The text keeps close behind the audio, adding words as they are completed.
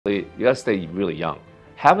You gotta stay really young.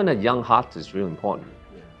 Having a young heart is really important.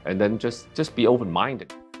 And then just be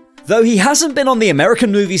open-minded. Though he hasn't been on the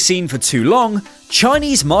American movie scene for too long,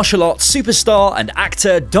 Chinese martial arts superstar and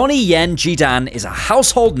actor Donnie Yen is a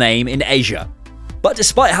household name in Asia. But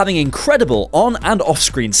despite having incredible on- and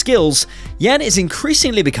off-screen skills, Yen is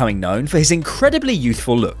increasingly becoming known for his incredibly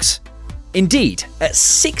youthful looks. Indeed, at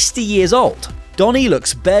 60 years old, Donnie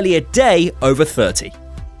looks barely a day over 30.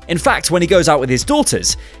 In fact, when he goes out with his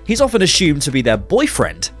daughters, he's often assumed to be their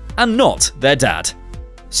boyfriend and not their dad.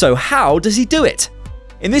 So how does he do it?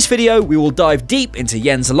 In this video, we will dive deep into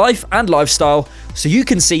Yen's life and lifestyle so you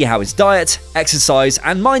can see how his diet, exercise,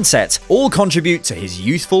 and mindset all contribute to his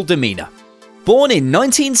youthful demeanor. Born in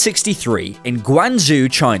 1963 in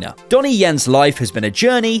Guangzhou, China, Donnie Yen's life has been a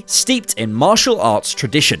journey steeped in martial arts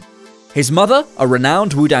tradition. His mother, a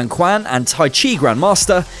renowned Wudang Quan and Tai Chi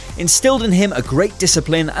grandmaster, instilled in him a great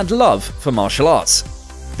discipline and love for martial arts.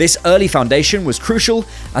 This early foundation was crucial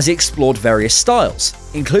as he explored various styles,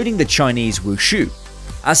 including the Chinese Wushu.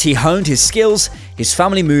 As he honed his skills, his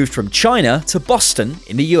family moved from China to Boston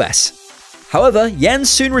in the US. However, Yen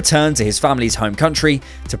soon returned to his family's home country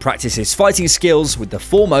to practice his fighting skills with the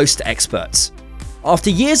foremost experts.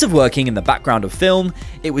 After years of working in the background of film,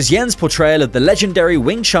 it was Yen's portrayal of the legendary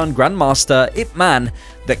Wing Chun grandmaster Ip Man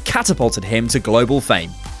that catapulted him to global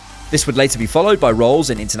fame. This would later be followed by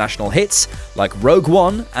roles in international hits like Rogue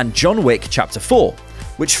One and John Wick Chapter 4,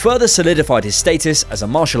 which further solidified his status as a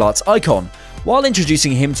martial arts icon while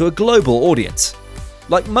introducing him to a global audience.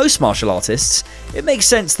 Like most martial artists, it makes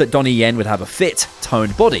sense that Donnie Yen would have a fit,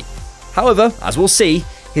 toned body. However, as we'll see,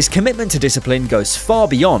 his commitment to discipline goes far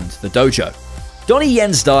beyond the dojo. Donnie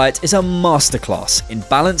Yen's diet is a masterclass in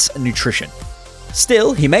balance and nutrition.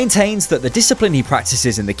 Still, he maintains that the discipline he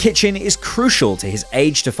practices in the kitchen is crucial to his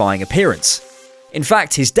age-defying appearance. In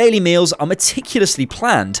fact, his daily meals are meticulously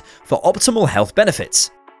planned for optimal health benefits.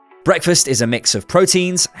 Breakfast is a mix of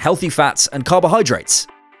proteins, healthy fats, and carbohydrates.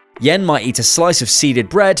 Yen might eat a slice of seeded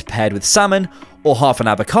bread paired with salmon, or half an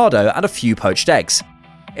avocado and a few poached eggs.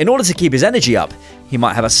 In order to keep his energy up, he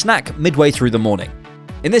might have a snack midway through the morning.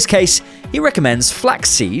 In this case, he recommends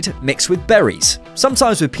flaxseed mixed with berries,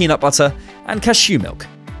 sometimes with peanut butter and cashew milk.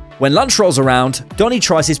 When lunch rolls around, Donnie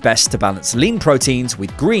tries his best to balance lean proteins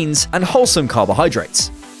with greens and wholesome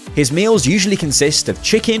carbohydrates. His meals usually consist of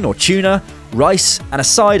chicken or tuna, rice, and a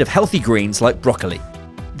side of healthy greens like broccoli.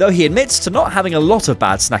 Though he admits to not having a lot of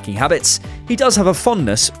bad snacking habits, he does have a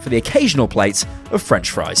fondness for the occasional plate of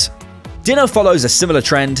French fries. Dinner follows a similar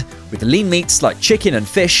trend, with lean meats like chicken and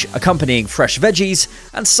fish accompanying fresh veggies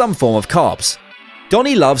and some form of carbs.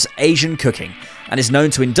 Donnie loves Asian cooking and is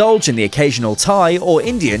known to indulge in the occasional Thai or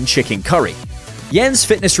Indian chicken curry. Yen's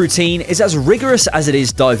fitness routine is as rigorous as it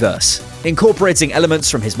is diverse, incorporating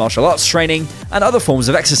elements from his martial arts training and other forms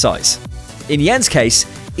of exercise. In Yen's case,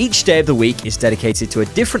 each day of the week is dedicated to a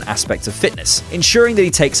different aspect of fitness, ensuring that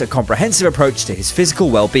he takes a comprehensive approach to his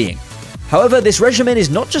physical well-being. However, this regimen is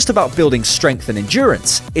not just about building strength and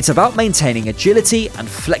endurance, it's about maintaining agility and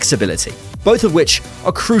flexibility, both of which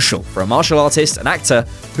are crucial for a martial artist and actor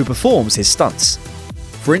who performs his stunts.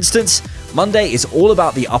 For instance, Monday is all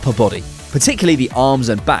about the upper body, particularly the arms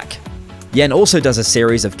and back. Yen also does a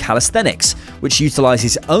series of calisthenics, which utilize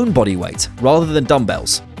his own body weight rather than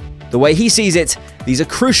dumbbells. The way he sees it, these are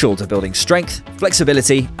crucial to building strength,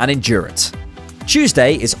 flexibility, and endurance.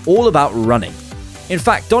 Tuesday is all about running. In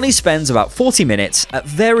fact, Donnie spends about 40 minutes at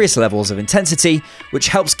various levels of intensity, which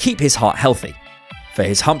helps keep his heart healthy. For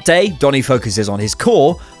his hump day, Donnie focuses on his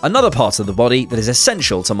core, another part of the body that is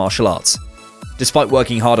essential to martial arts. Despite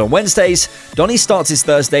working hard on Wednesdays, Donnie starts his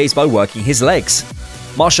Thursdays by working his legs.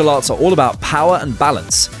 Martial arts are all about power and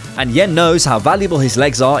balance, and Yen knows how valuable his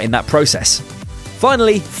legs are in that process.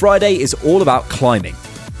 Finally, Friday is all about climbing.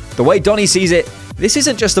 The way Donnie sees it, this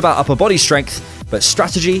isn't just about upper body strength, but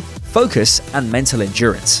strategy, focus, and mental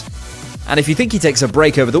endurance. And if you think he takes a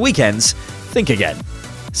break over the weekends, think again.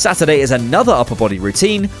 Saturday is another upper body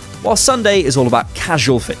routine, while Sunday is all about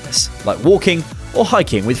casual fitness, like walking or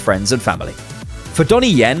hiking with friends and family. For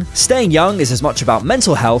Donnie Yen, staying young is as much about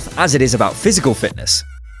mental health as it is about physical fitness.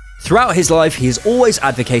 Throughout his life, he has always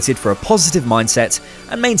advocated for a positive mindset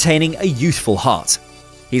and maintaining a youthful heart.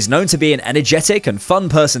 He's known to be an energetic and fun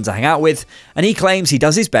person to hang out with, and he claims he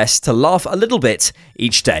does his best to laugh a little bit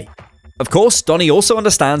each day. Of course, Donnie also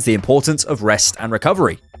understands the importance of rest and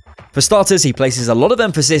recovery. For starters, he places a lot of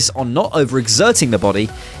emphasis on not overexerting the body,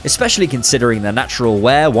 especially considering the natural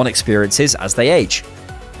wear one experiences as they age.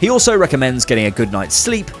 He also recommends getting a good night's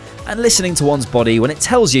sleep and listening to one's body when it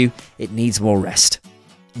tells you it needs more rest.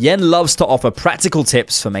 Yen loves to offer practical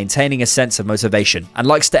tips for maintaining a sense of motivation and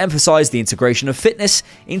likes to emphasize the integration of fitness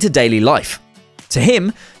into daily life. To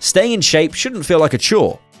him, staying in shape shouldn't feel like a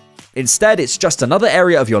chore. Instead, it's just another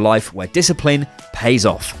area of your life where discipline pays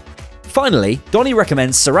off. Finally, Donnie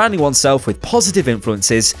recommends surrounding oneself with positive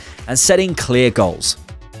influences and setting clear goals.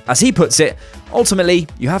 As he puts it, ultimately,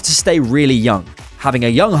 you have to stay really young. Having a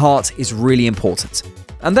young heart is really important.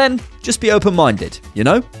 And then, just be open-minded, you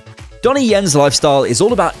know? Donnie Yen's lifestyle is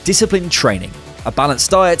all about disciplined training, a balanced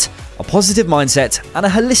diet, a positive mindset, and a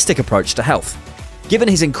holistic approach to health. Given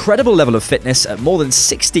his incredible level of fitness at more than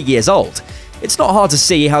 60 years old, it's not hard to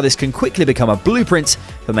see how this can quickly become a blueprint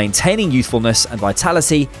for maintaining youthfulness and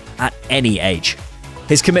vitality at any age.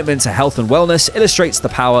 His commitment to health and wellness illustrates the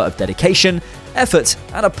power of dedication, effort,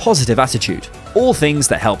 and a positive attitude, all things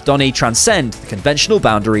that help Donnie transcend the conventional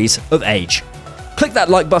boundaries of age. Click that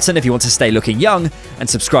like button if you want to stay looking young, and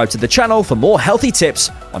subscribe to the channel for more healthy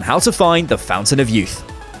tips on how to find the fountain of youth.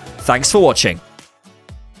 Thanks for watching.